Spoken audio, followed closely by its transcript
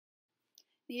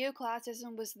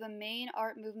Neoclassicism was the main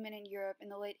art movement in Europe in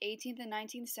the late 18th and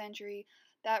 19th century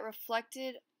that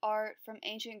reflected art from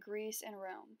ancient Greece and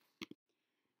Rome.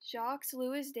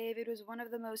 Jacques-Louis David was one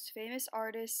of the most famous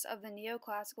artists of the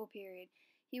neoclassical period.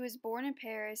 He was born in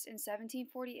Paris in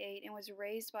 1748 and was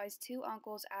raised by his two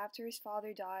uncles after his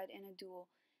father died in a duel.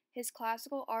 His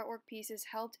classical artwork pieces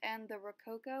helped end the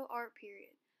Rococo art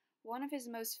period. One of his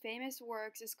most famous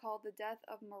works is called The Death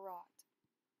of Marat.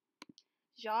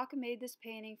 Jacques made this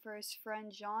painting for his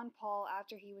friend Jean-Paul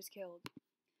after he was killed.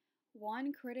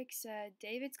 One critic said,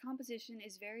 "David's composition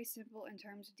is very simple in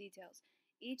terms of details.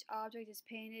 Each object is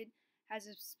painted has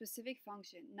a specific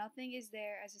function. Nothing is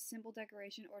there as a simple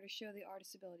decoration or to show the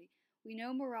artist's ability. We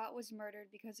know Marat was murdered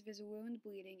because of his wound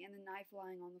bleeding and the knife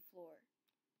lying on the floor."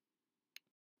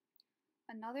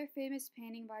 Another famous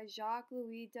painting by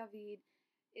Jacques-Louis David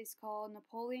is called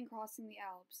Napoleon Crossing the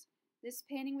Alps. This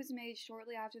painting was made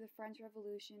shortly after the French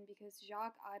Revolution because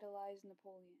Jacques idolized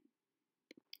Napoleon.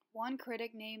 One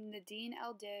critic named Nadine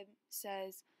El-Dib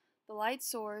says, "The light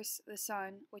source, the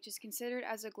sun, which is considered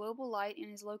as a global light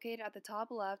and is located at the top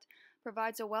left,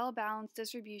 provides a well-balanced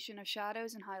distribution of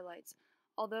shadows and highlights.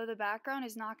 Although the background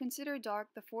is not considered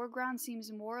dark, the foreground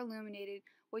seems more illuminated,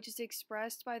 which is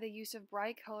expressed by the use of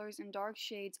bright colors and dark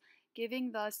shades,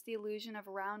 giving thus the illusion of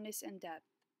roundness and depth."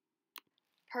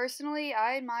 Personally,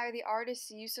 I admire the artist's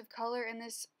use of color in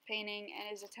this painting and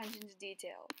his attention to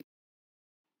detail.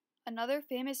 Another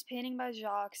famous painting by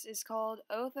Jacques is called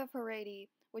Oath of Heraclea,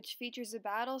 which features a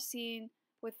battle scene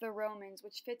with the Romans,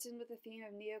 which fits in with the theme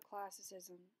of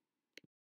neoclassicism.